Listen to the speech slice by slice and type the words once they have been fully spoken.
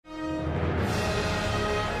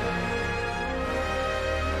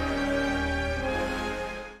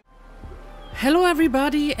Hello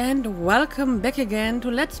everybody and welcome back again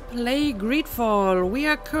to Let's Play Greedfall. We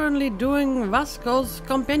are currently doing Vasco's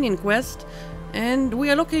companion quest and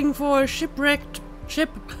we are looking for a shipwrecked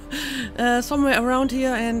ship somewhere around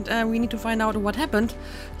here, and we need to find out what happened.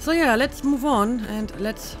 So yeah, let's move on and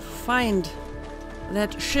let's find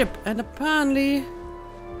that ship. And apparently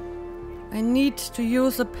I need to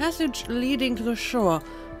use a passage leading to the shore.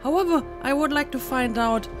 However, I would like to find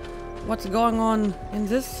out what's going on in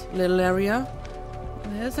this little area.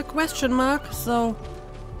 There's a question mark, so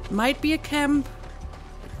might be a camp,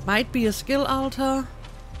 might be a skill altar.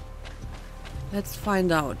 Let's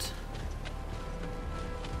find out.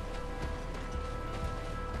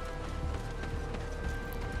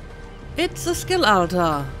 It's a skill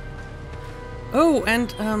altar. Oh,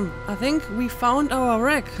 and I think we found our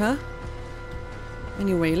wreck, huh?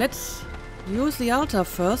 Anyway, let's use the altar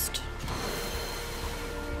first.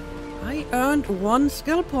 I earned 1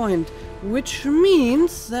 skill point, which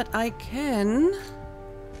means that I can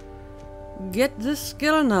get this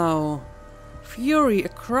skill now. Fury, a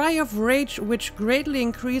cry of rage which greatly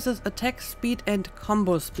increases attack speed and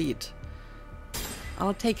combo speed.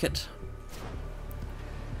 I'll take it.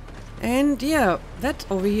 And yeah, that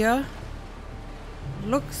over here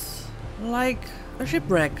looks like a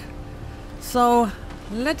shipwreck. So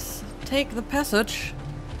let's take the passage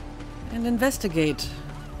and investigate.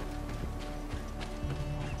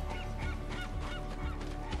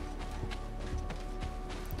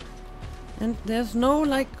 And there's no,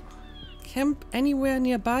 like, camp anywhere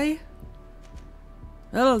nearby.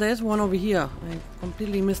 Well, there's one over here. I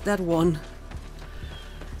completely missed that one.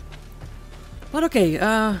 But okay,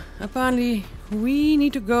 apparently we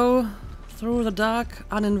need to go through the dark,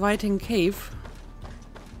 uninviting cave.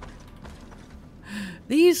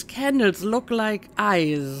 These candles look like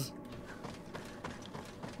eyes.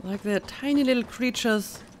 Like they're tiny little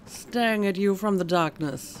creatures staring at you from the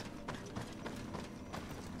darkness.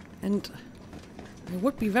 And I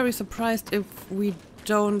would be very surprised if we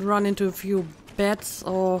don't run into a few bats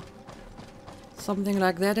or something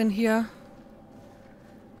like that in here.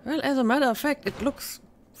 Well, as a matter of fact, it looks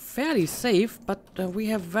fairly safe, but we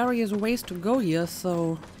have various ways to go here,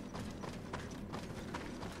 so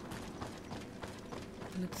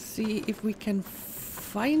let's see if we can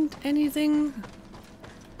find anything.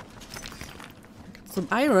 Got some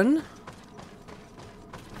iron.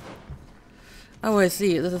 Oh, I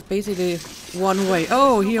see. This is basically one way.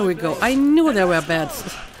 Oh, here we go. I knew there were bats.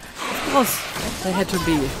 Of course, there had to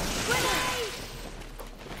be.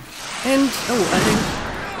 And, oh, I think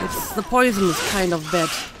it's the poisonous kind of bat.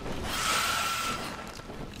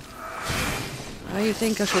 I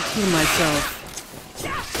think I should heal myself.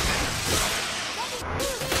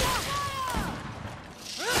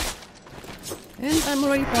 And I'm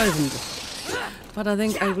already poisoned. But I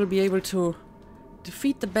think I will be able to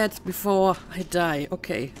defeat the bats before I die.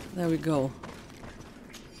 Okay, there we go.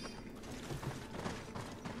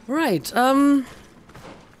 Right,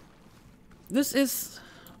 this is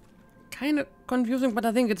kind of confusing, but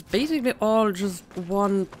I think it's basically all just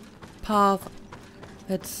one path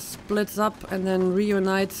that splits up and then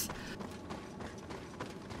reunites.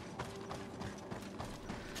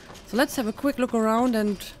 So let's have a quick look around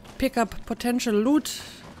and pick up potential loot.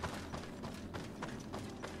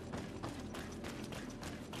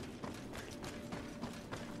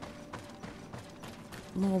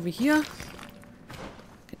 More over here.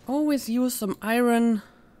 Can always use some iron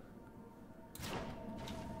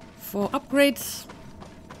for upgrades.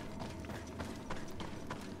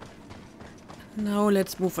 Now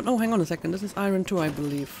let's move on. Oh, hang on a second. This is iron too, I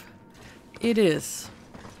believe. It is.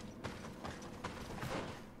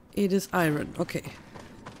 It is iron. Okay.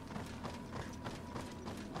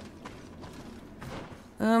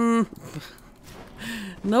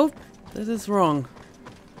 Nope. This is wrong.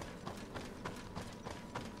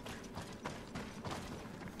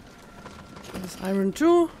 Iron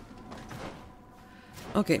 2.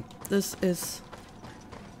 Okay, this is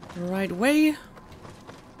the right way.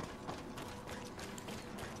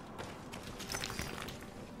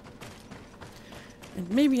 And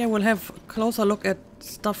maybe I will have a closer look at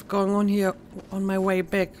stuff going on here on my way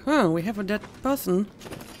back. Huh, we have a dead person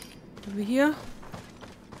over here.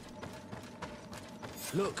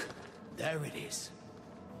 Look, there it is.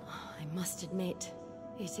 I must admit,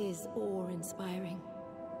 it is awe-inspiring.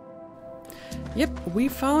 Yep, we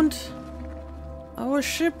found our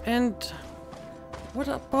ship, and what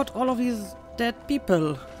about all of these dead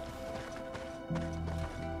people?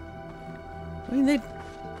 I mean, they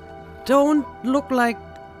don't look like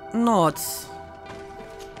Nauts.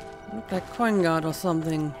 Look like coin guard or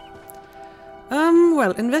something.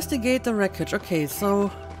 Well, investigate the wreckage. Okay,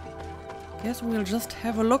 so Guess we'll just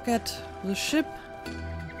have a look at the ship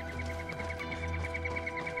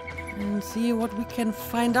and see what we can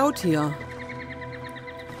find out here.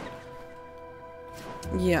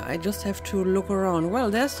 Yeah, I just have to look around. Well,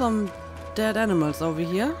 there's some dead animals over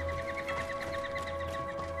here.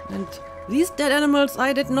 And these dead animals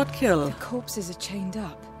I did not kill. The corpses are chained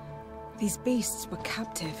up. These beasts were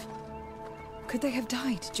captive. Could they have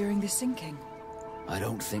died during the sinking? I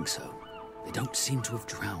don't think so. They don't seem to have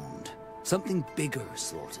drowned. Something bigger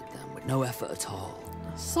slaughtered them with no effort at all.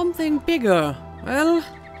 Something bigger. Well,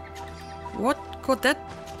 what could that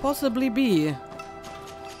possibly be?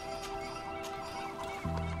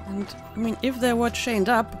 And, I mean, if they were chained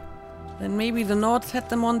up, then maybe the Nauts had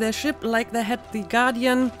them on their ship like they had the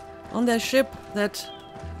Guardian on their ship that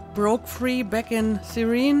broke free back in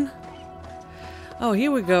Serene. Oh,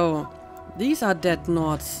 here we go. These are dead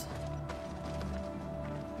Nauts.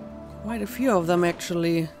 Quite a few of them,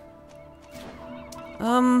 actually.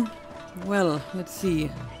 Well, let's see.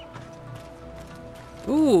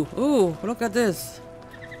 Ooh, look at this.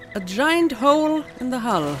 A giant hole in the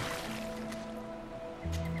hull.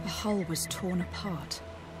 The hull was torn apart.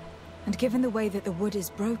 And given the way that the wood is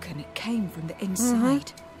broken, it came from the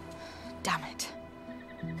inside. Damn it.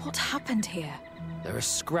 What happened here? There are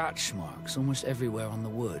scratch marks almost everywhere on the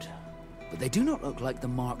wood, but they do not look like the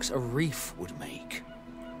marks a reef would make.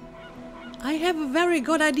 I have a very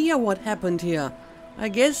good idea what happened here. I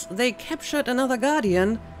guess they captured another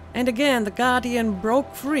Guardian, and again the Guardian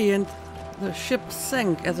broke free and the ship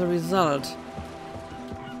sank as a result.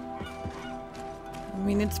 I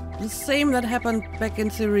mean, it's the same that happened back in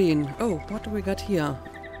Serene. Oh, what do we got here?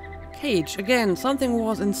 Cage. Again, something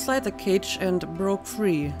was inside the cage and broke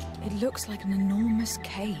free. It looks like an enormous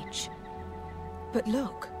cage. But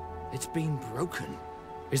look. It's been broken.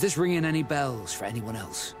 Is this ringing any bells for anyone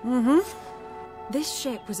else? This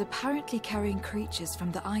ship was apparently carrying creatures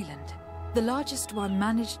from the island. The largest one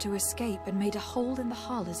managed to escape and made a hole in the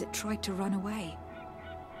hull as it tried to run away.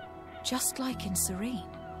 Just like in Serene.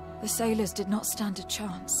 The sailors did not stand a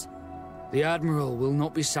chance. The Admiral will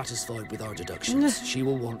not be satisfied with our deductions. She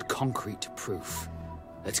will want concrete proof.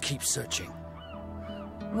 Let's keep searching.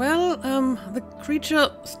 Well, the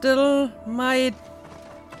creature still might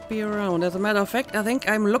be around. As a matter of fact, I think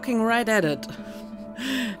I'm looking right at it.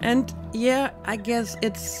 And yeah, I guess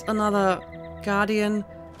it's another Guardian.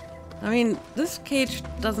 I mean, this cage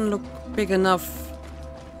doesn't look big enough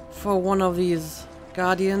for one of these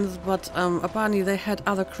Guardians, but apparently they had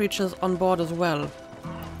other creatures on board as well.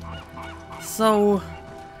 So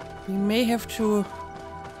we may have to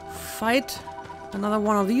fight another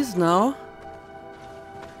one of these now.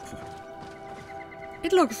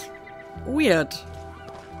 It looks weird.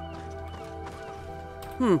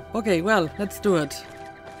 Okay, well, let's do it.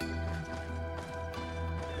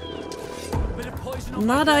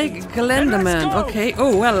 Naut Glenderman. Okay,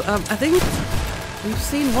 oh well, I think we've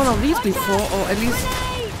seen one of these before, or at least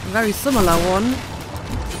a very similar one.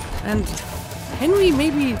 And can we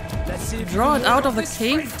maybe draw it out of the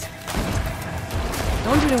cave?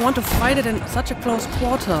 Don't really want to fight it in such a close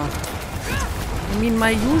quarter. I mean,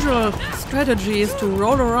 my usual strategy is to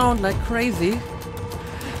roll around like crazy.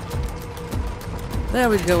 There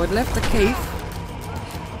we go, it left the cave.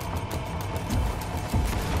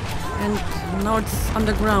 And now it's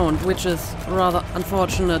underground, which is rather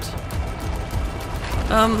unfortunate.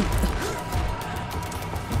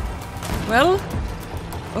 Well,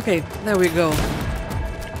 okay, there we go.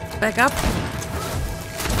 Back up.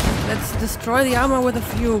 Let's destroy the armor with a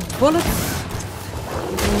few bullets.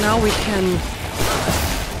 And now we can...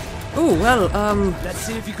 Oh, well, let's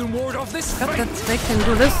see if you can ward off this forgot that they can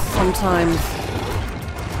do this sometimes.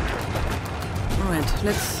 Alright,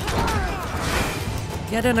 let's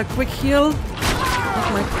get in a quick heal.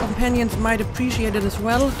 If my companions might appreciate it as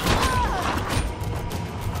well.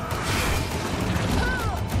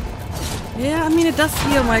 Yeah, I mean, it does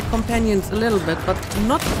heal my companions a little bit, but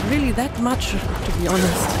not really that much, to be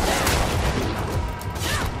honest.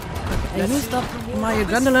 Okay, I used up my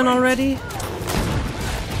adrenaline already.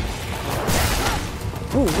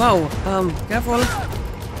 Oh, wow. Careful.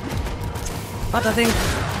 But I think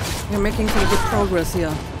we're making some good progress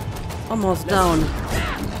here. Almost down.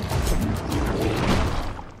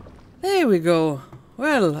 There we go.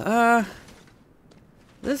 Well,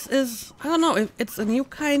 this is... I don't know if it's a new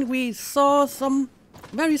kind. We saw some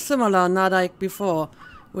very similar Naut before,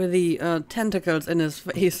 with the tentacles in his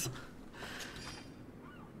face.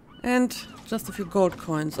 And just a few gold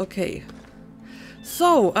coins. Okay.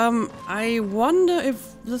 So, I wonder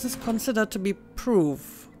if this is considered to be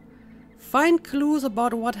proof. Find clues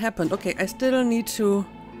about what happened. Okay, I still need to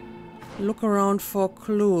look around for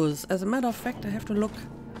clues. As a matter of fact, I have to look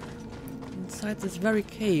inside this very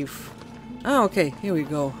cave. Ah, okay, here we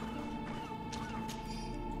go.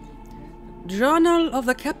 Journal of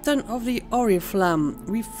the Captain of the Oriflamme.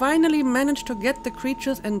 We finally managed to get the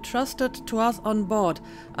creatures entrusted to us on board,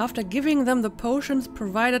 after giving them the potions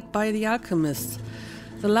provided by the alchemists.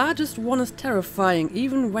 The largest one is terrifying,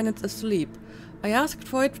 even when it's asleep. I asked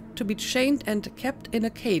for it to be chained and kept in a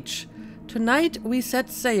cage. Tonight we set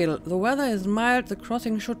sail. The weather is mild, the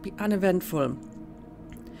crossing should be uneventful.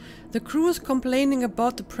 The crew is complaining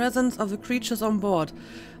about the presence of the creatures on board.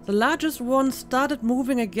 The largest one started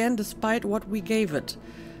moving again despite what we gave it.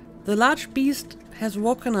 The large beast has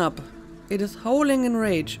woken up. It is howling in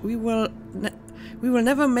rage. We will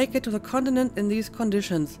never make it to the continent in these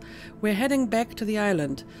conditions. We're heading back to the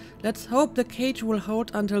island. Let's hope the cage will hold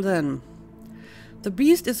until then. The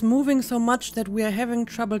beast is moving so much that we are having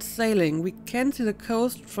trouble sailing. We can't see the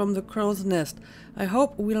coast from the crow's nest. I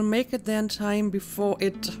hope we'll make it there in time before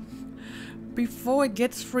it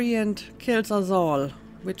gets free and kills us all.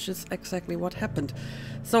 Which is exactly what happened.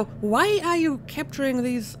 So why are you capturing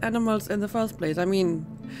these animals in the first place? I mean,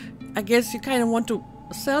 I guess you kind of want to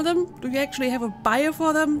sell them? Do you actually have a buyer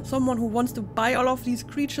for them? Someone who wants to buy all of these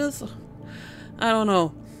creatures? I don't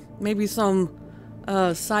know. Maybe some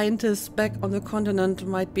scientists back on the continent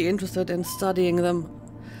might be interested in studying them.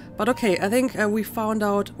 But okay, I think we found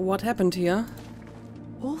out what happened here.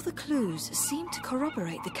 All the clues seem to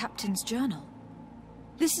corroborate the captain's journal.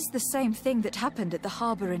 This is the same thing that happened at the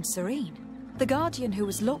harbour in Serene. The Guardian who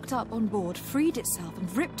was locked up on board freed itself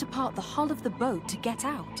and ripped apart the hull of the boat to get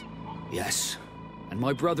out. Yes, and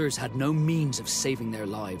my brothers had no means of saving their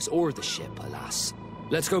lives or the ship, alas.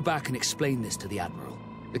 Let's go back and explain this to the Admiral.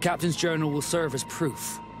 The captain's journal will serve as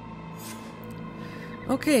proof.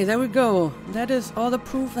 Okay, there we go. That is all the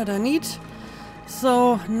proof that I need.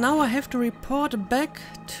 So now I have to report back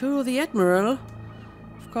to the Admiral.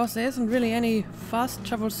 Of course, there isn't really any fast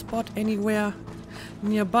travel spot anywhere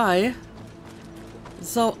nearby.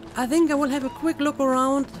 So I think I will have a quick look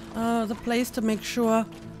around the place to make sure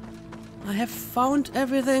I have found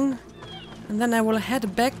everything. And then I will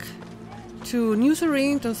head back to New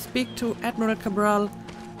Serene to speak to Admiral Cabral.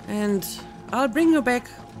 And I'll bring you back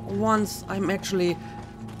once I'm actually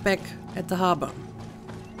back at the harbor.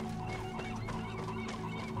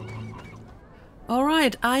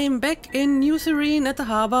 Alright, I am back in New Serene at the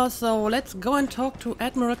harbor, so let's go and talk to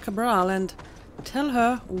Admiral Cabral and tell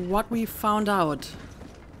her what we found out.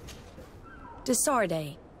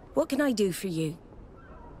 Desarde, what can I do for you?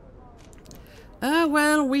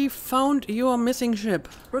 Well, we found your missing ship.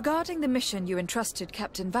 Regarding the mission you entrusted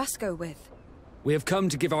Captain Vasco with. We have come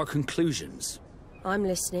to give our conclusions. I'm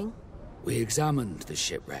listening. We examined the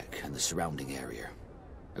shipwreck and the surrounding area.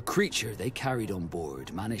 A creature they carried on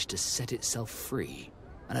board managed to set itself free.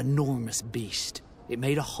 An enormous beast. It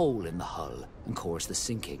made a hole in the hull and caused the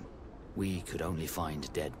sinking. We could only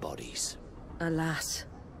find dead bodies. Alas,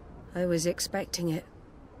 I was expecting it.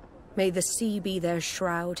 May the sea be their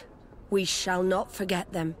shroud. We shall not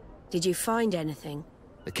forget them. Did you find anything?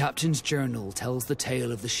 The captain's journal tells the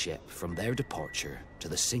tale of the ship from their departure to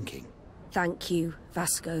the sinking. Thank you,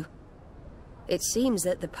 Vasco. It seems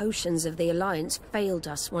that the potions of the Alliance failed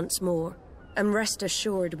us once more. And rest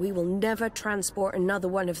assured, we will never transport another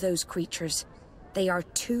one of those creatures. They are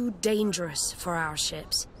too dangerous for our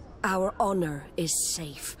ships. Our honor is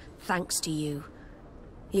safe, thanks to you.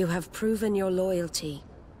 You have proven your loyalty,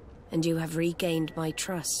 and you have regained my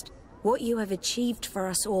trust. What you have achieved for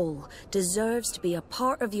us all deserves to be a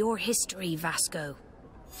part of your history, Vasco.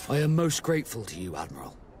 I am most grateful to you,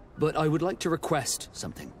 Admiral. But I would like to request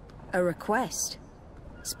something. A request?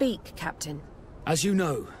 Speak, Captain. As you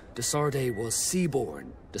know, Desarde was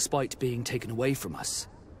seaborn, despite being taken away from us.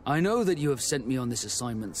 I know that you have sent me on this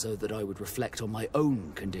assignment so that I would reflect on my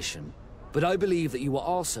own condition. But I believe that you were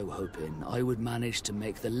also hoping I would manage to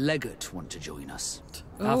make the legate want to join us.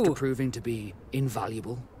 After proving to be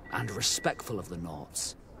invaluable and respectful of the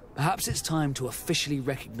Nauts. Perhaps it's time to officially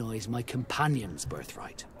recognize my companion's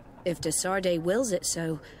birthright. If Desarde wills it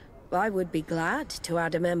so, I would be glad to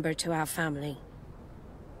add a member to our family.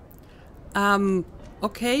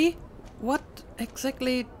 Okay. What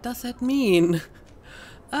exactly does that mean?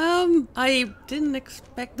 I didn't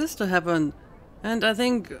expect this to happen. And I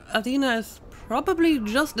think Athena is probably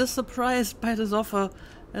just as surprised by this offer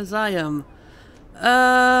as I am.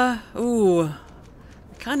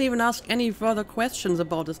 Can't even ask any further questions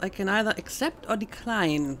about this. I can either accept or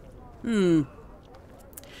decline.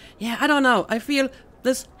 Yeah, I don't know. I feel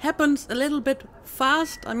this happens a little bit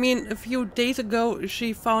fast. I mean, a few days ago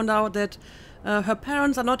she found out that her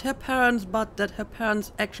parents are not her parents, but that her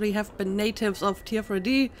parents actually have been natives of Tier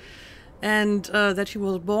 3D, and that she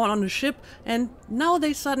was born on a ship, and now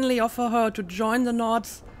they suddenly offer her to join the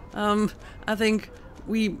Nauts. I think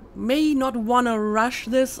we may not want to rush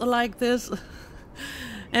this like this.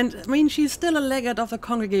 And I mean, she's still a legate of the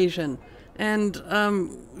congregation, and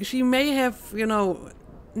she may have, you know,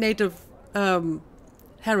 native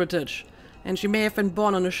heritage, and she may have been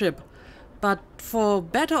born on a ship. But for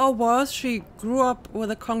better or worse, she grew up with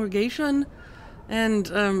a congregation, and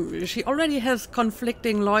she already has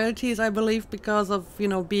conflicting loyalties, I believe, because of, you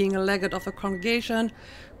know, being a legate of a congregation,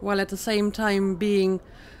 while at the same time being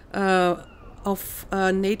of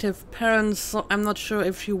native parents. So I'm not sure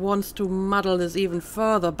if she wants to muddle this even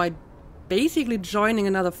further by basically joining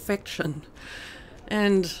another faction.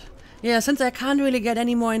 And yeah, since I can't really get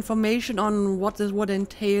any more information on what this would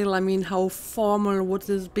entail, I mean, how formal would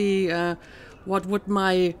this be, what would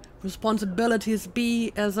my responsibilities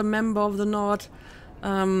be as a member of the Naut,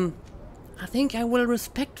 I think I will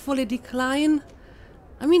respectfully decline.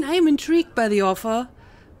 I mean, I am intrigued by the offer,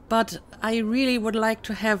 but I really would like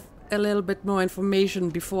to have a little bit more information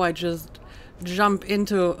before I just jump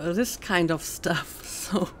into this kind of stuff.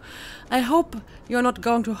 So I hope you're not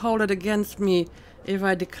going to hold it against me if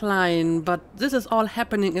I decline, but this is all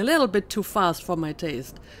happening a little bit too fast for my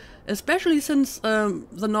taste. Especially since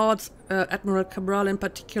the Nauts, Admiral Cabral in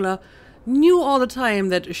particular, knew all the time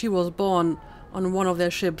that she was born on one of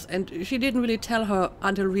their ships, and she didn't really tell her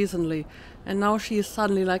until recently. And now she's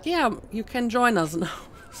suddenly like, yeah, you can join us now.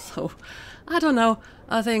 So, I don't know.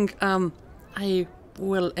 I think I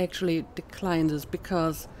will actually decline this,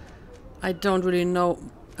 because I don't really know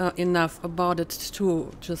enough about it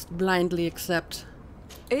to just blindly accept.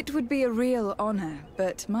 It would be a real honor,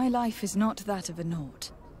 but my life is not that of a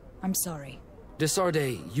Naut. I'm sorry.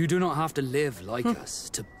 Desarde, you do not have to live like us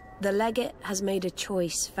to... The legate has made a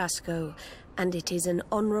choice, Vasco, and it is an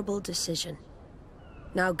honorable decision.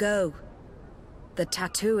 Now go. The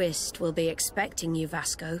tattooist will be expecting you,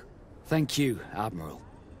 Vasco. Thank you, Admiral.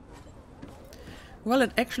 Well,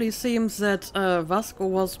 it actually seems that Vasco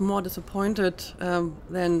was more disappointed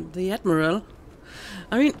than the Admiral.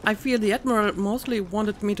 I mean, I feel the Admiral mostly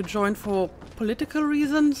wanted me to join for political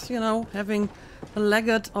reasons, you know, having a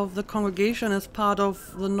legate of the congregation as part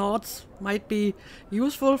of the Nauts might be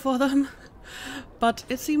useful for them. But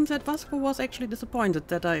it seems that Vasco was actually disappointed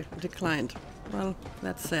that I declined. Well,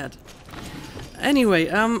 that's sad. Anyway,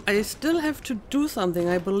 I still have to do something,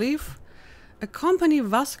 I believe. Accompany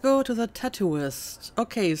Vasco to the tattooist.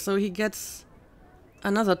 Okay, so he gets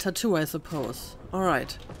another tattoo, I suppose.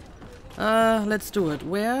 Alright. Let's do it.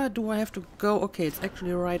 Where do I have to go? Okay, it's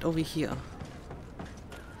actually right over here.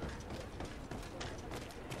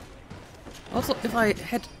 Also, if I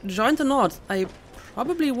had joined the Nauts, I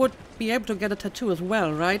probably would be able to get a tattoo as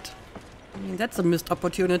well, right? I mean, that's a missed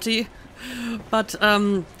opportunity. But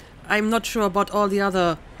I'm not sure about all the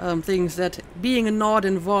other things that being a Naut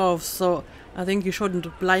involves, so I think you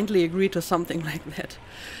shouldn't blindly agree to something like that.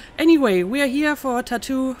 Anyway, we are here for a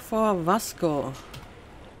tattoo for Vasco.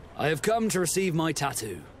 I have come to receive my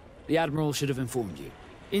tattoo. The Admiral should have informed you.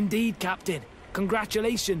 Indeed, Captain.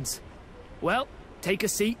 Congratulations. Well, take a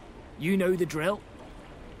seat. You know the drill.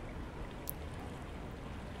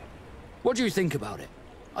 What do you think about it?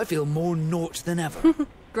 I feel more Naut than ever.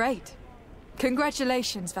 Great.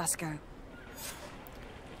 Congratulations, Vasco.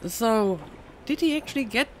 So, did he actually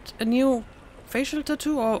get a new facial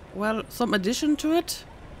tattoo, or, well, some addition to it?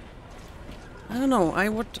 I don't know, I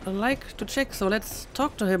would like to check, so let's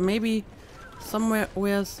talk to him. Maybe somewhere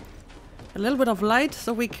where's a little bit of light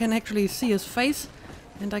so we can actually see his face.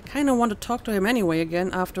 And I kind of want to talk to him anyway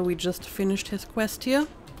again after we just finished his quest here.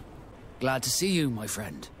 Glad to see you, my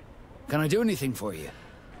friend. Can I do anything for you?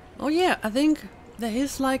 Oh yeah, I think there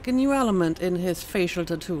is like a new element in his facial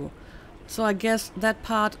tattoo. So I guess that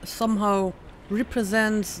part somehow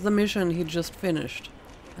represents the mission he just finished.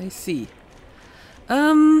 I see.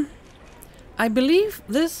 I believe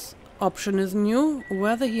this option is new,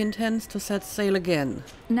 whether he intends to set sail again.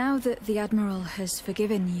 Now that the Admiral has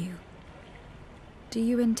forgiven you, do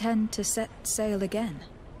you intend to set sail again?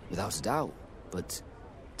 Without a doubt, but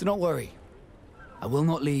do not worry. I will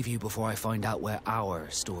not leave you before I find out where our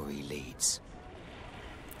story leads.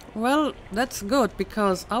 Well, that's good,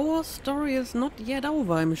 because our story is not yet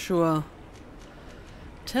over, I'm sure.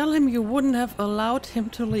 Tell him you wouldn't have allowed him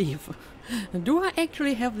to leave. Do I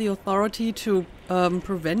actually have the authority to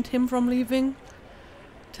prevent him from leaving?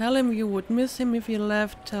 Tell him you would miss him if he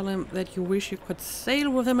left. Tell him that you wish you could sail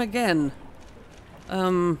with him again.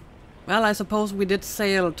 Well, I suppose we did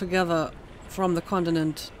sail together from the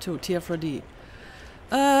continent to Tier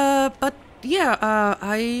but yeah,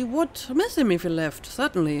 I would miss him if he left,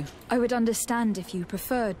 certainly. I would understand if you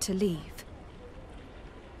preferred to leave.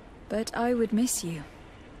 But I would miss you.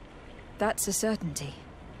 That's a certainty.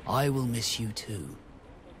 I will miss you too.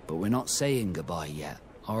 But we're not saying goodbye yet,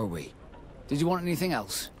 are we? Did you want anything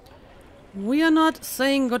else? We are not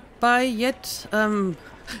saying goodbye yet,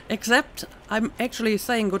 except I'm actually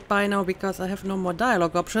saying goodbye now because I have no more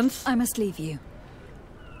dialogue options. I must leave you.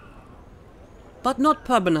 But not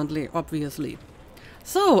permanently, obviously.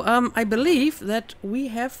 So, I believe that we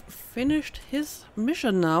have finished his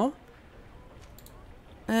mission now.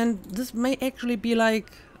 And this may actually be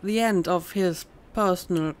like the end of his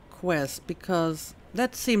personal quest, because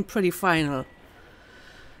that seemed pretty final.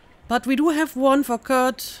 But we do have one for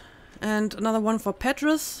Kurt and another one for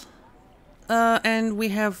Petrus. And we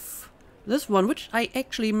have this one, which I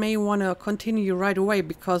actually may want to continue right away,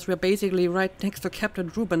 because we're basically right next to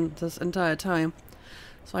Captain Reuben this entire time.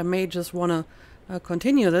 So I may just want to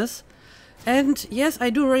continue this. And yes, I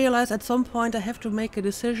do realize at some point I have to make a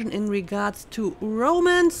decision in regards to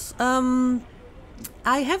romance. I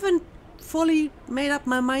haven't fully made up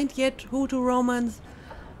my mind yet who to romance,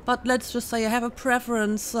 but let's just say I have a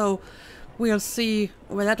preference, so we'll see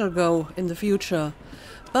where that'll go in the future.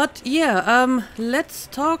 But yeah, let's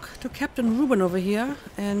talk to Captain Reuben over here,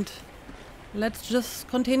 and let's just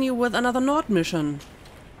continue with another Naut mission.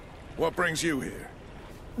 What brings you here?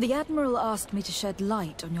 The Admiral asked me to shed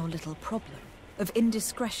light on your little problem of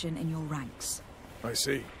indiscretion in your ranks. I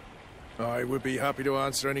see. I would be happy to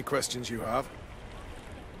answer any questions you have.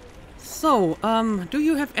 So, do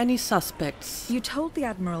you have any suspects? You told the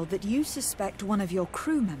Admiral that you suspect one of your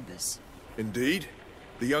crew members. Indeed.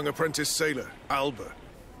 The young apprentice sailor, Alba.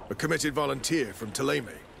 A committed volunteer from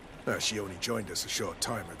Ptolemy. She only joined us a short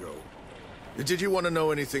time ago. Did you want to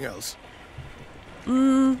know anything else?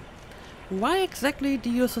 Why exactly do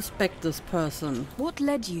you suspect this person? What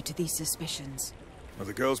led you to these suspicions? Well,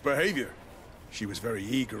 the girl's behavior. She was very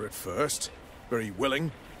eager at first, very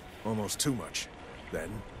willing, almost too much. Then,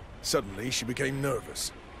 suddenly, she became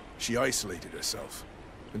nervous. She isolated herself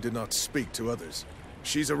and did not speak to others.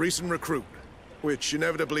 She's a recent recruit, which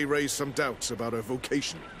inevitably raised some doubts about her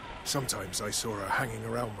vocation. Sometimes I saw her hanging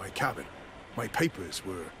around my cabin. My papers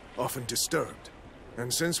were often disturbed.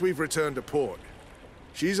 And since we've returned to port,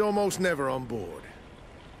 she's almost never on board.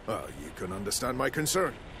 Well, you can understand my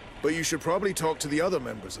concern, but you should probably talk to the other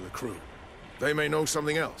members of the crew. They may know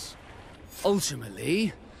something else.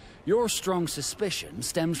 Ultimately, your strong suspicion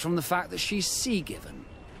stems from the fact that she's sea-given.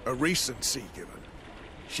 A recent sea-given.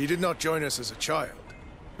 She did not join us as a child.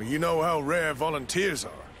 But you know how rare volunteers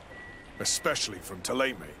are, especially from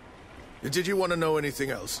Ptolemy. Did you want to know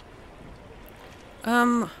anything else?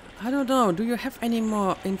 I don't know. Do you have any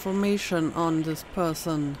more information on this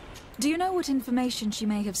person? Do you know what information she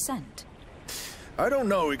may have sent? I don't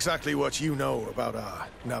know exactly what you know about our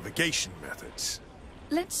navigation methods.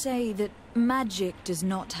 Let's say that magic does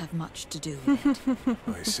not have much to do with it.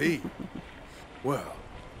 I see. Well,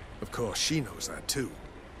 of course she knows that too.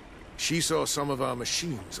 She saw some of our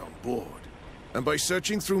machines on board, and by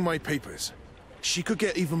searching through my papers, she could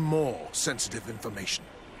get even more sensitive information.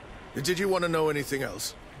 Did you want to know anything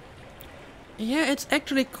else? Yeah, it's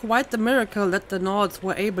actually quite the miracle that the Nauts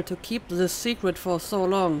were able to keep this secret for so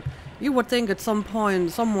long. You would think at some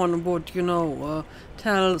point someone would, you know,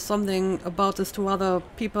 tell something about this to other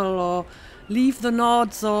people, or leave the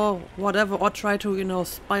Nauts or whatever, or try to, you know,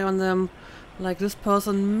 spy on them like this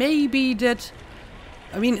person maybe did.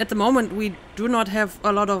 I mean, at the moment we do not have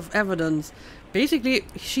a lot of evidence. Basically,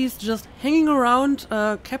 she's just hanging around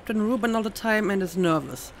Captain Reuben all the time and is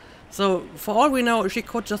nervous. So, for all we know, she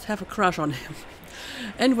could just have a crush on him.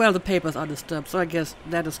 And, well, the papers are disturbed, so I guess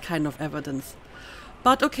that is kind of evidence.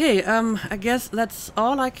 But, okay, I guess that's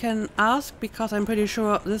all I can ask, because I'm pretty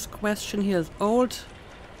sure this question here is old.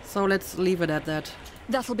 So, let's leave it at that.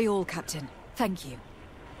 That'll be all, Captain. Thank you.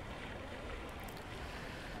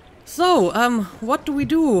 So, what do we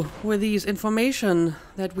do with these information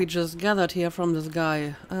that we just gathered here from this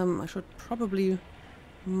guy? I should probably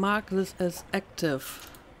mark this as active.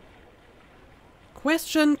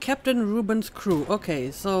 Question Captain Reuben's crew.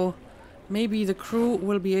 Okay, so maybe the crew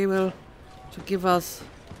will be able to give us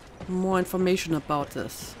more information about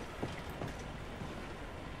this.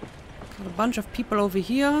 Got a bunch of people over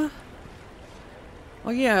here.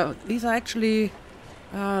 Oh yeah, these are actually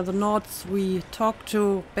the Nauts we talked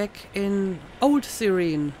to back in Old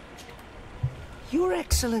Cyrene. Your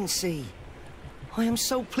Excellency, I am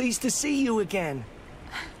so pleased to see you again.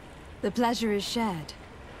 The pleasure is shared.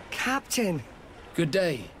 Captain, Good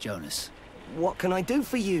day, Jonas. What can I do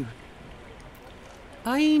for you?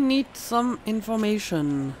 I need some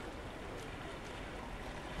information.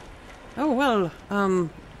 Oh, well,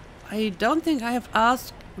 I don't think I have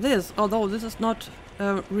asked this, although this is not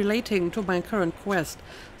relating to my current quest.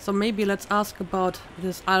 So maybe let's ask about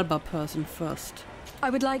this Alba person first. I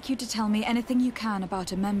would like you to tell me anything you can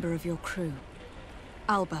about a member of your crew.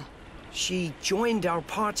 Alba. She joined our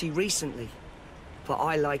party recently, but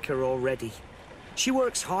I like her already. She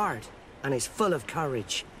works hard and is full of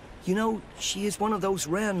courage. You know, she is one of those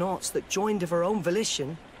rare Nauts that joined of her own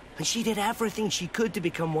volition, and she did everything she could to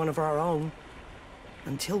become one of our own.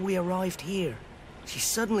 Until we arrived here, she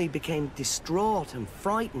suddenly became distraught and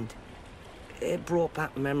frightened. It brought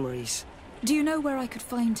back memories. Do you know where I could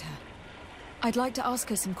find her? I'd like to ask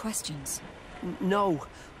her some questions. No,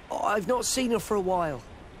 I've not seen her for a while.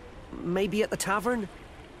 Maybe at the tavern?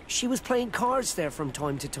 She was playing cards there from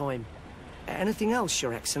time to time. Anything else,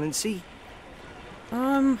 Your Excellency?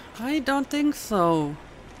 I don't think so.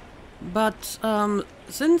 But,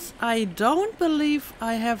 since I don't believe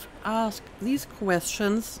I have asked these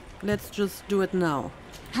questions, let's just do it now.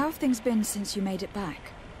 How have things been since you made it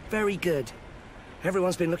back? Very good.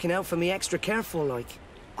 Everyone's been looking out for me extra careful, like.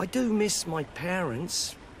 I do miss my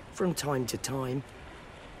parents, from time to time.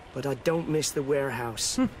 But I don't miss the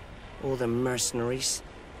warehouse, or the mercenaries.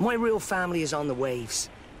 My real family is on the waves.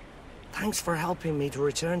 Thanks for helping me to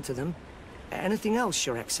return to them. Anything else,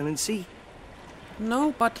 Your Excellency?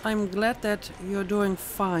 No, but I'm glad that you're doing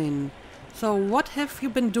fine. So what have you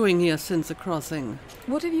been doing here since the crossing?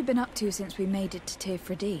 What have you been up to since we made it to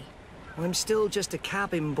Tirfredi? I'm still just a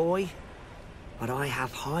cabin boy. But I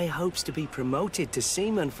have high hopes to be promoted to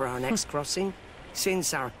seaman for our next crossing.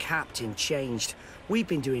 Since our captain changed, we've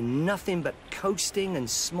been doing nothing but coasting and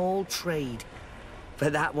small trade.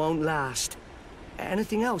 But that won't last.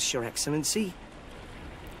 Anything else, Your Excellency?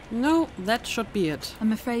 No, that should be it.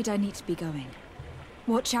 I'm afraid I need to be going.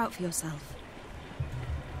 Watch out for yourself.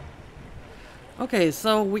 Okay,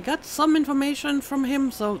 so we got some information from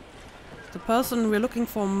him, so the person we're looking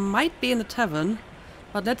for might be in the tavern.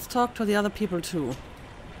 But let's talk to the other people too.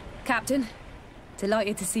 Captain,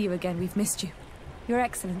 delighted to see you again. We've missed you. Your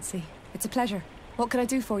Excellency, it's a pleasure. What can I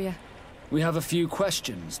do for you? We have a few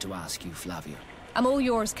questions to ask you, Flavia. I'm all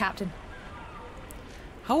yours, Captain.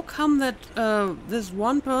 How come that this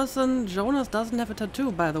one person, Jonas, doesn't have a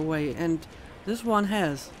tattoo, by the way, and this one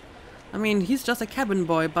has? I mean, he's just a cabin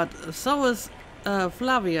boy, but so is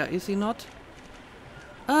Flavia, is he not?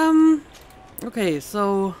 Okay,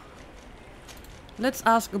 so let's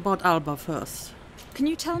ask about Alba first. Can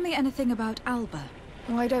you tell me anything about Alba?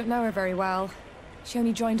 Oh, I don't know her very well. She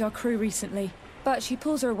only joined our crew recently. But she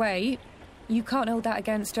pulls her weight. You can't hold that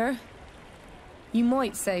against her. You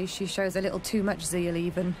might say she shows a little too much zeal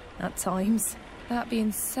even, at times. That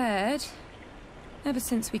being said, ever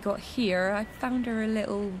since we got here, I found her a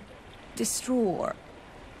little distraught.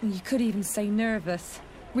 You could even say nervous.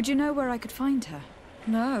 Would you know where I could find her?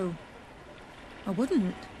 No, I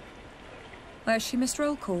wouldn't. Where's she missed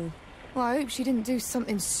roll call? Well, I hope she didn't do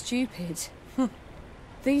something stupid.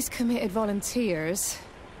 These committed volunteers,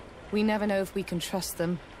 we never know if we can trust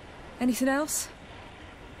them. Anything else?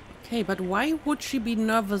 Okay, but why would she be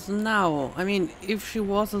nervous now? I mean, if she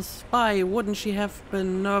was a spy, wouldn't she have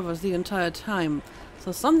been nervous the entire time?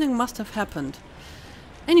 So something must have happened.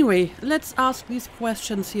 Anyway, let's ask these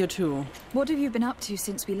questions here too. What have you been up to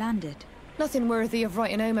since we landed? Nothing worthy of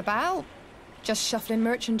writing home about. Just shuffling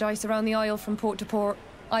merchandise around the Isle from port to port.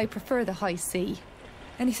 I prefer the high sea.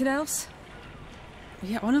 Anything else?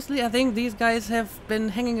 Yeah, honestly, I think these guys have been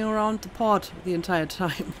hanging around the port the entire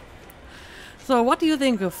time. So, what do you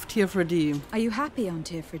think of Tirfredi? Are you happy on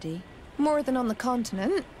Tirfredi? More than on the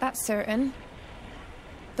continent, that's certain.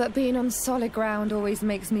 But being on solid ground always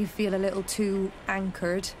makes me feel a little too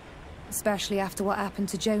anchored. Especially after what happened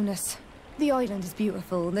to Jonas. The island is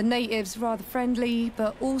beautiful, the natives rather friendly,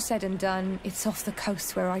 but all said and done, it's off the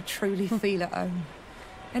coast where I truly feel at home.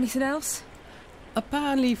 Anything else?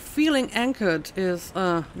 Apparently feeling anchored is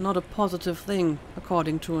not a positive thing,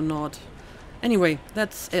 according to a Naut. Anyway,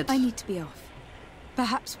 that's it. I need to be off.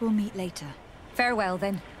 Perhaps we'll meet later. Farewell,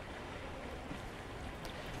 then.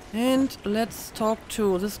 And let's talk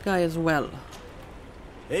to this guy as well.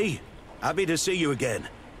 Hey, happy to see you again.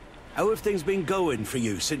 How have things been going for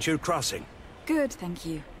you since your crossing? Good, thank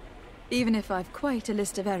you. Even if I've quite a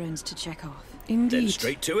list of errands to check off. Indeed. Then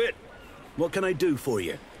straight to it. What can I do for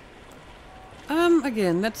you?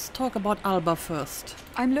 Again, let's talk about Alba first.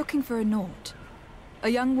 I'm looking for a Naut. A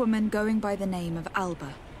young woman going by the name of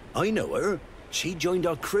Alba. I know her. She joined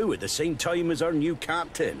our crew at the same time as our new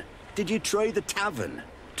captain. Did you try the tavern?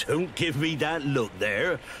 Don't give me that look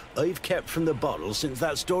there. I've kept from the bottle since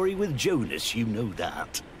that story with Jonas, you know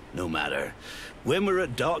that. No matter. When we're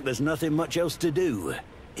at dock, there's nothing much else to do.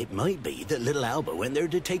 It might be that little Alba went there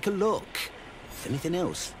to take a look. Anything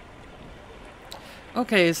else?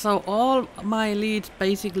 Okay, so all my leads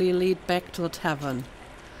basically lead back to the tavern.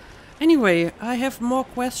 Anyway, I have more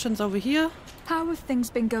questions over here. How have things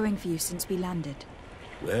been going for you since we landed?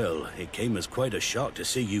 Well, it came as quite a shock to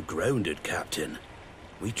see you grounded, Captain.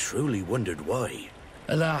 We truly wondered why.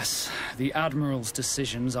 Alas, the Admiral's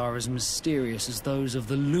decisions are as mysterious as those of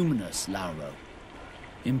the luminous Lauro.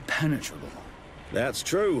 Impenetrable. That's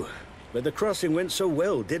true. But the crossing went so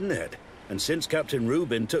well, didn't it? And since Captain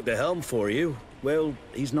Rubin took the helm for you, well,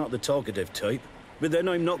 he's not the talkative type. But then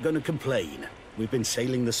I'm not going to complain. We've been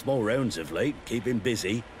sailing the small rounds of late, keeping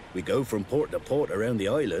busy. We go from port to port around the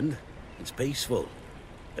island. It's peaceful.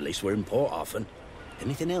 At least we're in port often.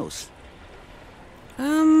 Anything else?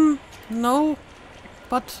 No.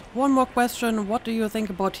 But one more question. What do you think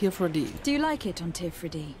about Tirfredi? Do you like it on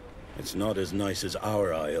Tirfredi? It's not as nice as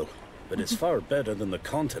our isle, but it's far better than the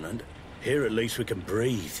continent. Here at least we can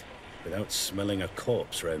breathe, without smelling a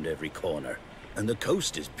corpse round every corner. And the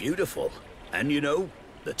coast is beautiful. And you know,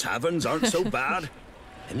 the taverns aren't so bad.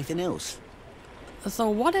 Anything else? So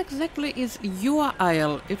what exactly is your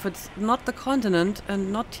isle if it's not the continent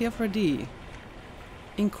and not Tirfredi?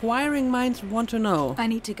 Inquiring minds want to know. I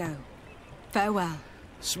need to go. Farewell.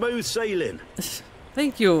 Smooth sailing.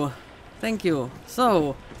 Thank you. Thank you.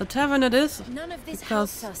 So, the tavern it is? None of this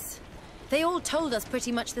because... helps us. They all told us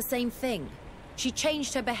pretty much the same thing. She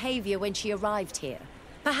changed her behavior when she arrived here.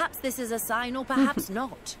 Perhaps this is a sign or perhaps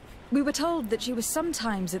not. We were told that she was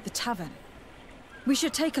sometimes at the tavern. We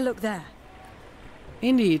should take a look there.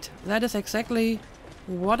 Indeed, that is exactly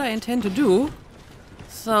what I intend to do.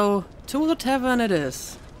 So, to the tavern it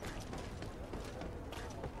is.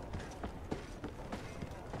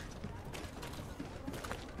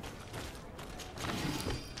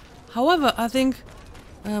 However, I think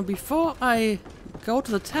before I go to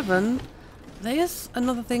the tavern, there is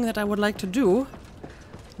another thing that I would like to do.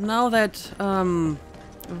 Now that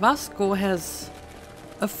Vasco has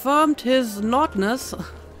affirmed his Nautness,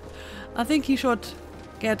 I think he should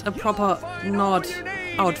get a proper Naut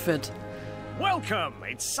outfit. Welcome!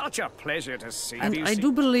 It's such a pleasure to see you. And I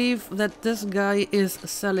do believe that this guy is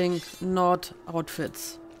selling Naut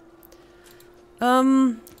outfits.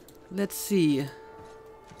 Let's see.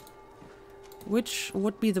 Which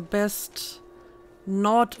would be the best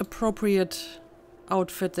Naut appropriate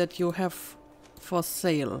outfit that you have for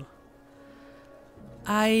sale?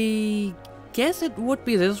 I guess it would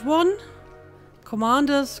be this one.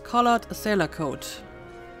 Commander's Colored Sailor Coat.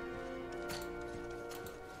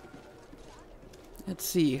 Let's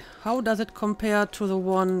see. How does it compare to the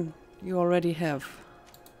one you already have?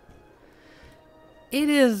 It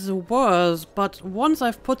is worse, but once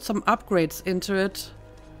I've put some upgrades into it,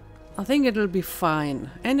 I think it'll be fine.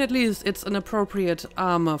 And at least it's an appropriate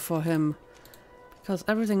armor for him. Because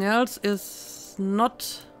everything else is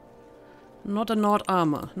not a Naut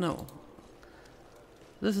armor, no.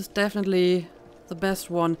 This is definitely the best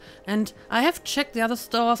one. And I have checked the other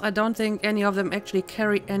stores. I don't think any of them actually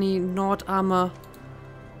carry any Naut armor.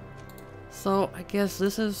 So I guess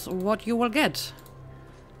this is what you will get.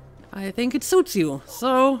 I think it suits you.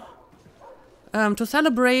 So, to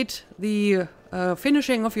celebrate the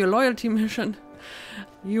finishing of your loyalty mission,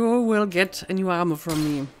 you will get a new armor from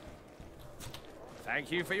me.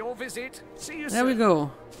 Thank you for your visit. See you soon. There we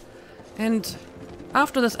go. And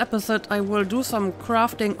after this episode, I will do some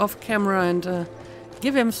crafting off camera and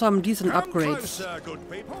give him some decent upgrades. Closer, good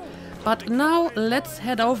people. But now let's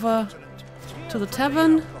head over to the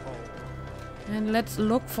tavern and let's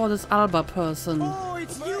look for this Alba person. Oh,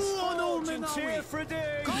 it's you on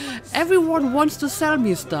Everyone wants to sell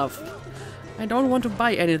me stuff. I don't want to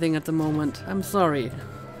buy anything at the moment. I'm sorry.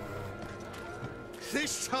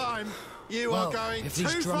 This time, you Well, are going if too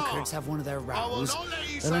these far. drunkards have one of their I will rows, not let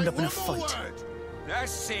you they'll say end up in a one more fight. word.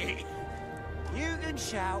 That's it. You can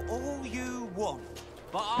shout all you want,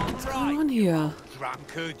 but I'm What's going on right, here?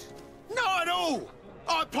 drunkard. Not at all.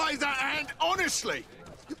 I played that hand honestly.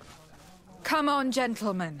 Come on,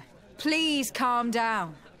 gentlemen. Please calm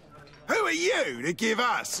down. Who are you to give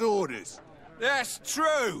us orders? That's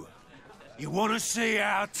true. You want to see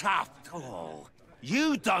how tough? Oh,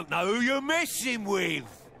 you don't know who you're messing with.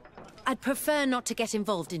 I'd prefer not to get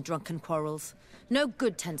involved in drunken quarrels. No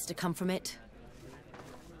good tends to come from it.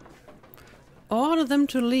 Order them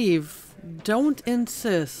to leave. Don't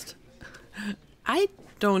insist. I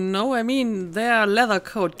don't know. I mean, they're leather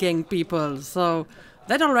coat gang people, so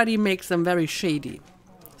that already makes them very shady.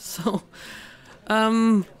 So,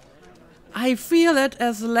 I feel that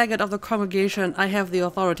as legate of the congregation, I have the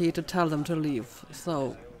authority to tell them to leave.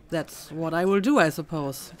 So that's what I will do, I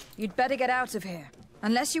suppose. You'd better get out of here,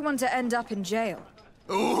 unless you want to end up in jail.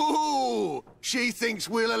 Ooh, she thinks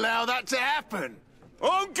we'll allow that to happen.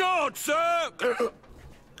 On guard, sir!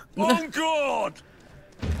 On guard!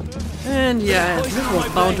 And yeah, this was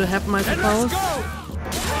bound to happen, I suppose.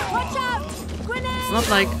 Watch out! Grenade! It's not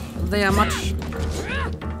like they are much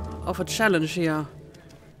of a challenge here.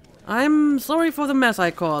 I'm sorry for the mess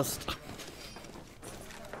I caused.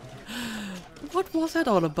 What was that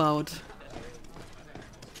all about?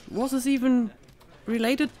 Was this even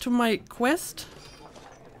related to my quest?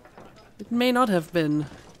 It may not have been.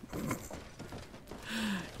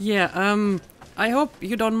 Yeah, I hope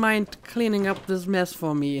you don't mind cleaning up this mess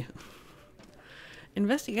for me.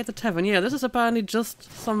 Investigate the tavern. Yeah, this is apparently just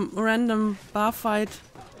some random bar fight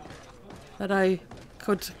that I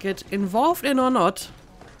could get involved in or not.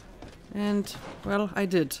 And, well, I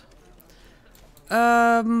did.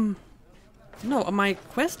 No, my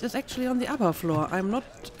quest is actually on the upper floor. I'm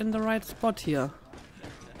not in the right spot here.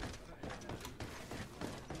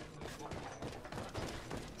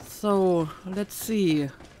 So, let's see.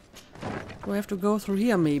 Do I have to go through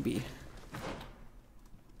here, maybe?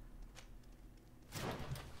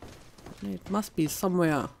 It must be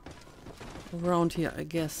somewhere around here, I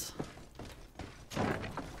guess.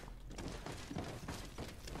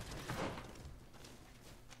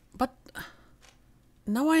 But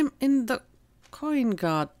now I'm in the coin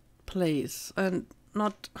guard place and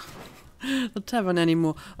not the tavern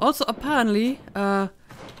anymore. Also, apparently,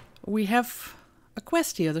 we have a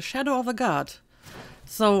quest here, the Shadow of the Guard.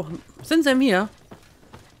 So, since I'm here,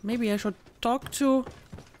 maybe I should talk to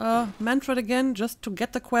Manfred again, just to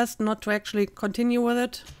get the quest, not to actually continue with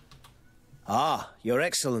it. Ah, Your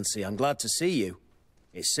Excellency, I'm glad to see you.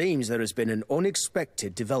 It seems there has been an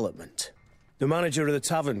unexpected development. The manager of the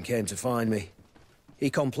tavern came to find me. He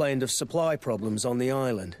complained of supply problems on the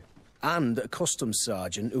island, and a customs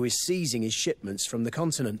sergeant who is seizing his shipments from the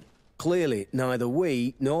continent. Clearly, neither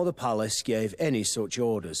we nor the palace gave any such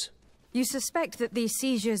orders. You suspect that these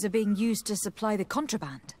seizures are being used to supply the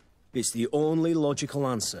contraband? It's the only logical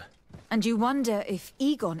answer. And you wonder if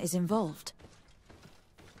Egon is involved?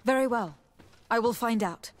 Very well. I will find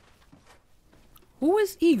out. Who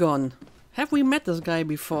is Egon? Have we met this guy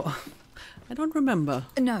before? I don't remember.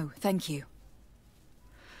 No, thank you.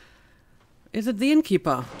 Is it the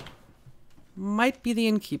innkeeper? Might be the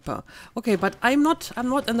innkeeper. Okay, but I'm not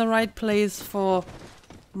in the right place for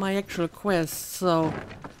my actual quest, so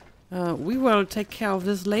we will take care of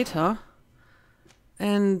this later.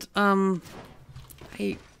 And I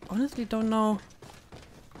honestly don't know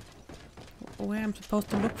where I'm supposed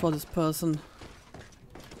to look for this person.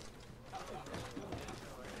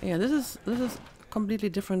 Yeah, this is a completely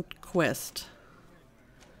different quest.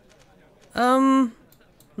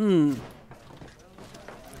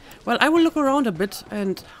 Well, I will look around a bit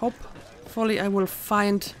and hopefully I will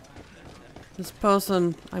find this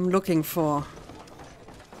person I'm looking for.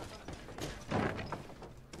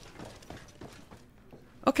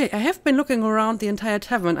 Okay, I have been looking around the entire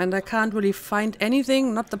tavern and I can't really find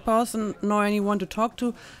anything, not the person nor anyone to talk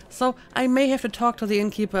to, so I may have to talk to the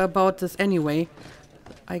innkeeper about this anyway.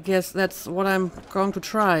 I guess that's what I'm going to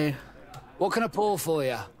try. What can I pour for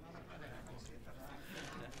you?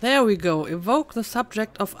 There we go. Evoke the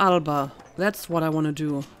subject of Alba. That's what I want to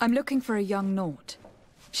do. I'm looking for a young Naut.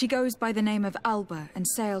 She goes by the name of Alba and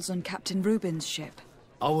sails on Captain Reuben's ship.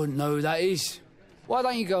 I wouldn't know who that is. Why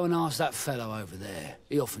don't you go and ask that fellow over there?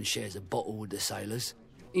 He often shares a bottle with the sailors.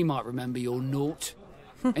 He might remember your Naut.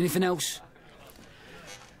 Anything else?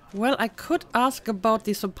 Well, I could ask about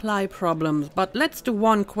the supply problems, but let's do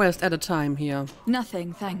one quest at a time here.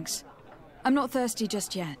 Nothing, thanks. I'm not thirsty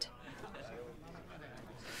just yet.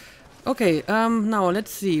 Okay, now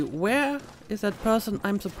let's see. Where is that person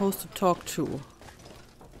I'm supposed to talk to?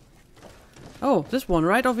 Oh, this one,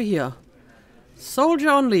 right over here. Soldier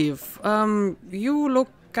on leave. You look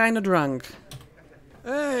kinda drunk.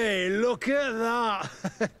 Hey, look at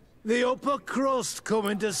that! The upper crust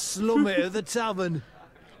coming to slum it at the tavern.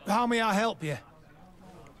 How may I help you?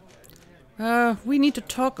 We need to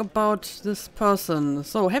talk about this person.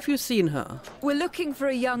 So, have you seen her? We're looking for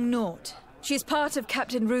a young Naut. She's part of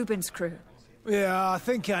Captain Reuben's crew. Yeah, I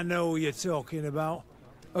think I know what you're talking about.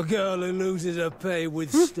 A girl who loses her pay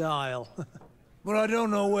with style. But I don't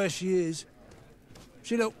know where she is.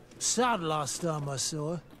 She looked sad last time I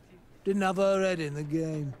saw her. Didn't have her head in the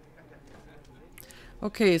game.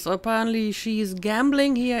 Okay, so apparently she's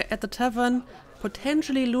gambling here at the tavern,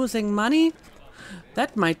 potentially losing money.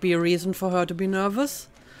 That might be a reason for her to be nervous.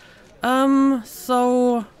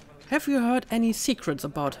 So have you heard any secrets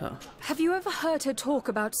about her? Have you ever heard her talk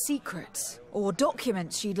about secrets or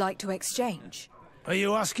documents she'd like to exchange? Are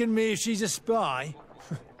you asking me if she's a spy?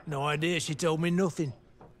 No idea, she told me nothing.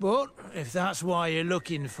 But if that's why you're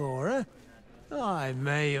looking for her, I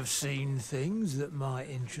may have seen things that might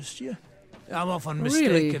interest you. I'm often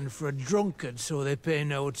mistaken for a drunkard, so they pay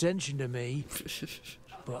no attention to me.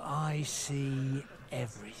 But I see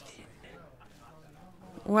everything.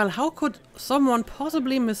 Well, how could someone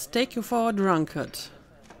possibly mistake you for a drunkard?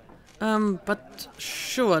 But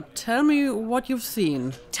sure, tell me what you've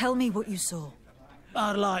seen. Tell me what you saw.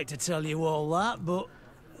 I'd like to tell you all that, but...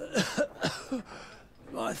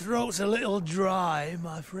 my throat's a little dry,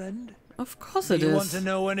 my friend. Of course it is. Do you want to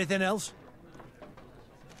know anything else?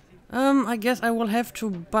 I guess I will have to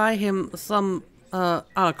buy him some,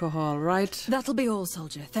 alcohol, right? That'll be all,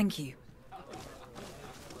 soldier. Thank you.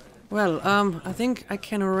 Well, I think I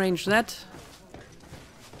can arrange that.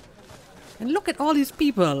 And look at all these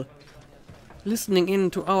people listening in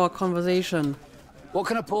to our conversation. What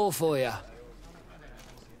can I pour for you?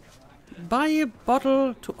 Buy a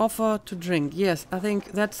bottle to offer to drink. Yes, I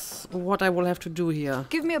think that's what I will have to do here.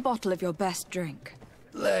 Give me a bottle of your best drink.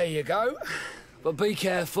 There you go. But be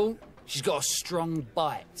careful. She's got a strong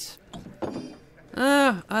bite.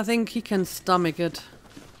 I think he can stomach it.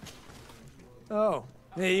 Oh,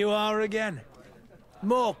 here you are again.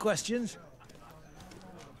 More questions?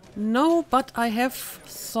 No, but I have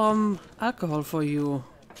some alcohol for you.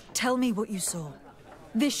 Tell me what you saw.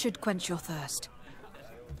 This should quench your thirst.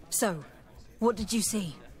 So, what did you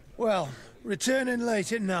see? Well, returning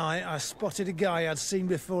late at night, I spotted a guy I'd seen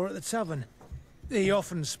before at the tavern. He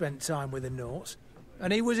often spent time with the Nauts,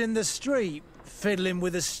 and he was in the street, fiddling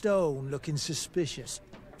with a stone, looking suspicious.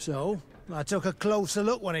 So, I took a closer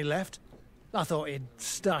look when he left. I thought he'd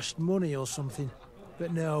stashed money or something,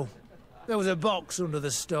 but no. There was a box under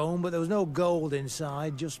the stone, but there was no gold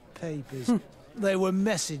inside, just papers. They were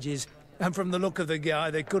messages, and from the look of the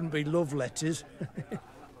guy, they couldn't be love letters.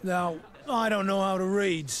 Now, I don't know how to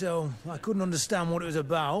read, so I couldn't understand what it was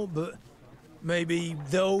about, but maybe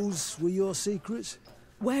those were your secrets?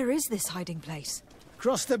 Where is this hiding place?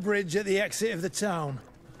 Cross the bridge at the exit of the town.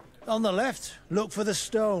 On the left, look for the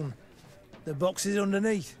stone. The box is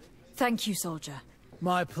underneath. Thank you, soldier.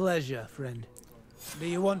 My pleasure, friend. Do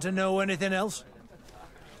you want to know anything else?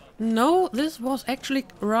 No, this was actually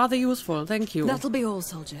rather useful, thank you. That'll be all,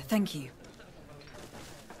 soldier. Thank you.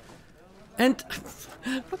 And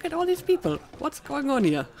look at all these people. What's going on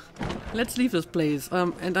here? Let's leave this place.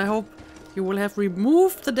 And I hope you will have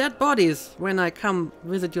removed the dead bodies when I come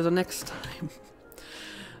visit you the next time.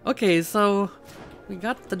 Okay, so we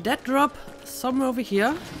got the dead drop somewhere over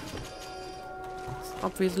here. So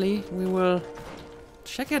obviously, we will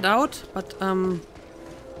check it out, but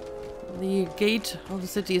the gate of the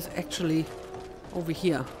city is actually over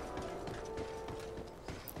here.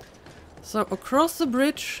 So across the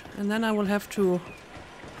bridge, and then I will have to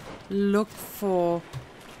look for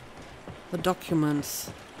the documents.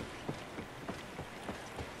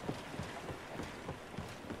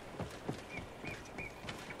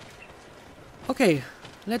 Okay,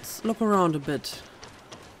 let's look around a bit.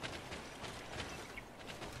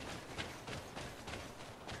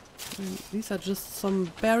 These are just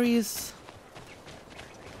some berries.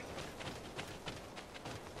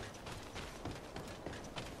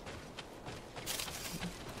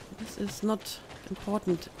 This is not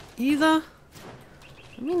important either.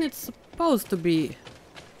 I mean, it's supposed to be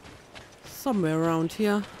somewhere around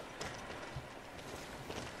here.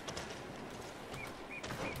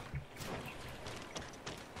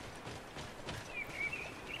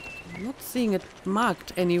 I'm not seeing it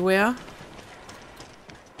marked anywhere.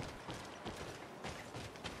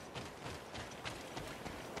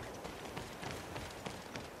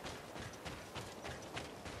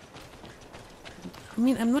 I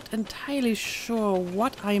mean, I'm not entirely sure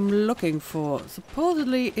what I'm looking for.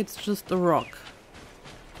 Supposedly, it's just a rock.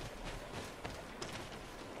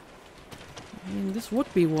 I mean, this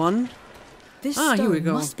would be one. This here we stone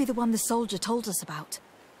go. must be the one the soldier told us about.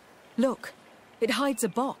 Look, it hides a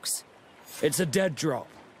box. It's a dead drop.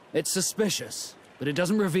 It's suspicious, but it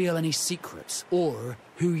doesn't reveal any secrets or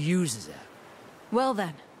who uses it. Well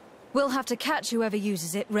then, we'll have to catch whoever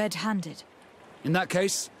uses it red-handed. In that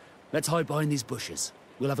case, let's hide behind these bushes.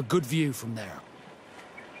 We'll have a good view from there.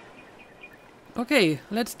 Okay,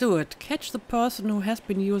 let's do it. Catch the person who has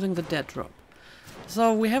been using the dead drop.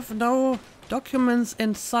 So we have no documents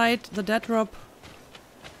inside the dead drop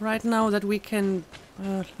right now that we can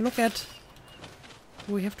look at.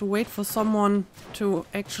 We have to wait for someone to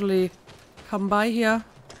actually come by here.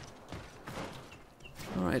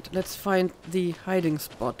 Alright, let's find the hiding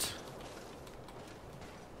spot.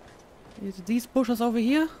 Is it these bushes over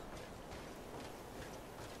here?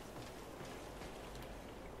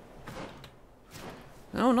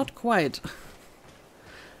 No, not quite.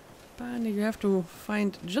 But you have to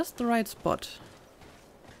find just the right spot.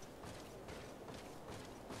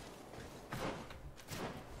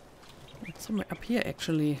 It's somewhere up here,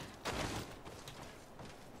 actually.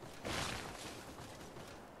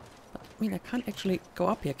 But, I mean, I can't actually go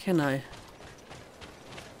up here, can I?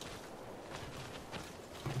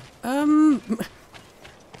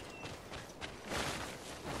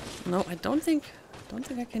 No, I don't think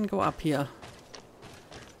I can go up here.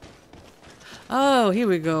 Oh, here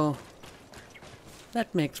we go.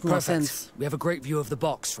 That makes more sense. We have a great view of the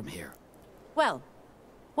box from here. Well,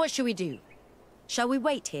 what should we do? Shall we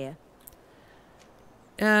wait here?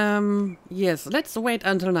 Yes, let's wait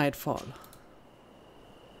until nightfall.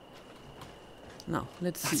 Now,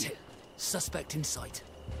 let's see. That's it. Suspect in sight.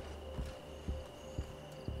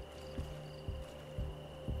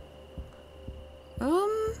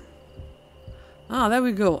 Ah, there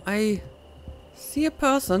we go. I see a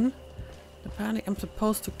person. Apparently I'm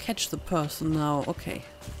supposed to catch the person now. Okay.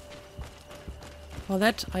 For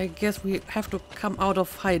that, I guess we have to come out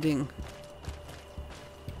of hiding.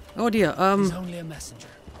 Oh dear, He's only a messenger.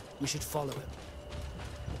 We should follow him.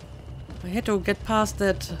 I had to get past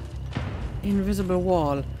that invisible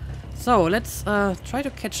wall. So, let's try to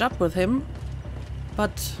catch up with him.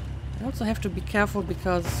 But I also have to be careful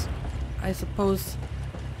because I suppose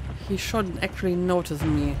he shouldn't actually notice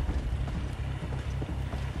me.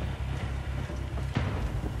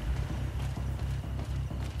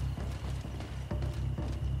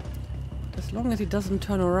 As long as he doesn't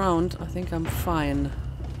turn around, I think I'm fine.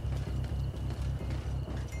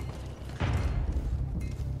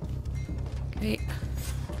 Okay.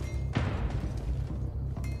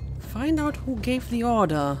 Find out who gave the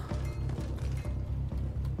order.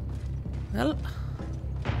 Well,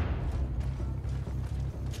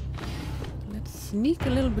 let's sneak a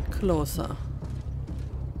little bit closer.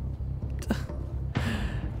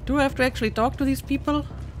 Do I have to actually talk to these people?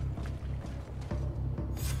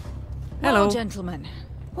 Hello. Well, gentlemen,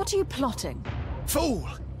 what are you plotting? Fool!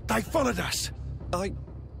 They followed us! But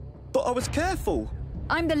I was careful!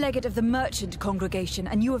 I'm the legate of the merchant congregation,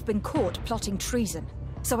 and you have been caught plotting treason.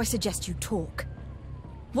 So I suggest you talk.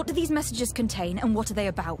 What do these messages contain, and what are they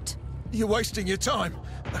about? You're wasting your time.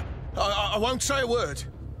 I won't say a word.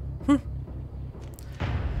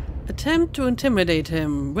 Attempt to intimidate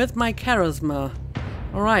him with my charisma.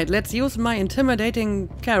 Alright, let's use my intimidating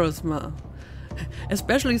charisma.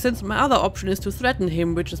 Especially since my other option is to threaten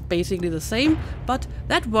him, which is basically the same, but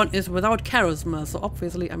that one is without charisma, so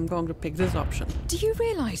obviously I'm going to pick this option. Do you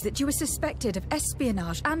realize that you were suspected of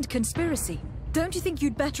espionage and conspiracy? Don't you think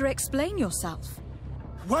you'd better explain yourself?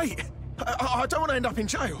 Wait! I don't want to end up in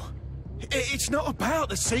jail. It's not about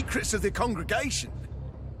the secrets of the congregation.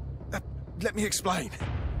 Let me explain.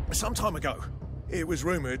 Some time ago, it was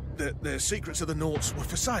rumoured that the secrets of the Nauts were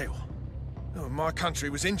for sale. My country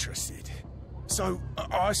was interested. So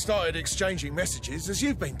I started exchanging messages as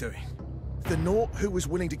you've been doing. The Naut who was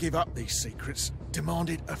willing to give up these secrets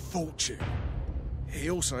demanded a fortune. He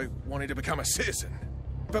also wanted to become a citizen.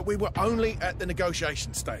 But we were only at the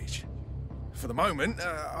negotiation stage. For the moment,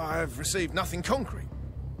 I have received nothing concrete.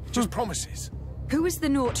 Just promises. Who is the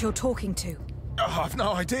Naut you're talking to? I've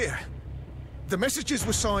no idea. The messages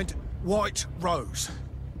were signed White Rose.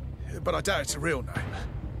 But I doubt it's a real name.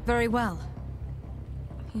 Very well.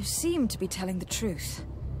 You seem to be telling the truth.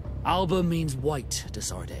 Alba means white,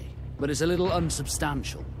 Desarde, but it's a little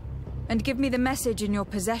unsubstantial. And give me the message in your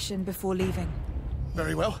possession before leaving.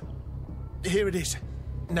 Very well. Here it is.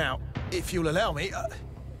 Now, if you'll allow me,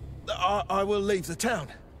 I will leave the town.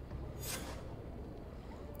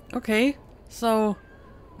 Okay, so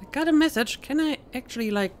I got a message. Can I actually,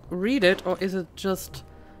 like, read it, or is it just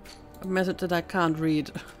a message that I can't read?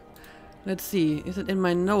 Let's see. Is it in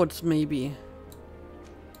my notes, maybe?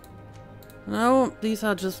 No, these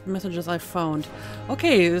are just messages I found.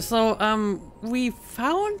 Okay, so, we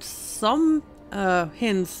found some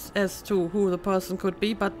hints as to who the person could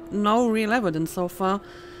be, but no real evidence so far.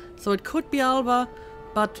 So it could be Alba,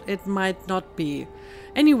 but it might not be.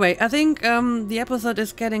 Anyway, I think the episode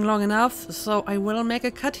is getting long enough, so I will make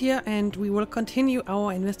a cut here and we will continue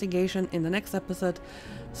our investigation in the next episode.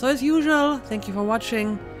 So as usual, thank you for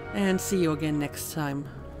watching and see you again next time.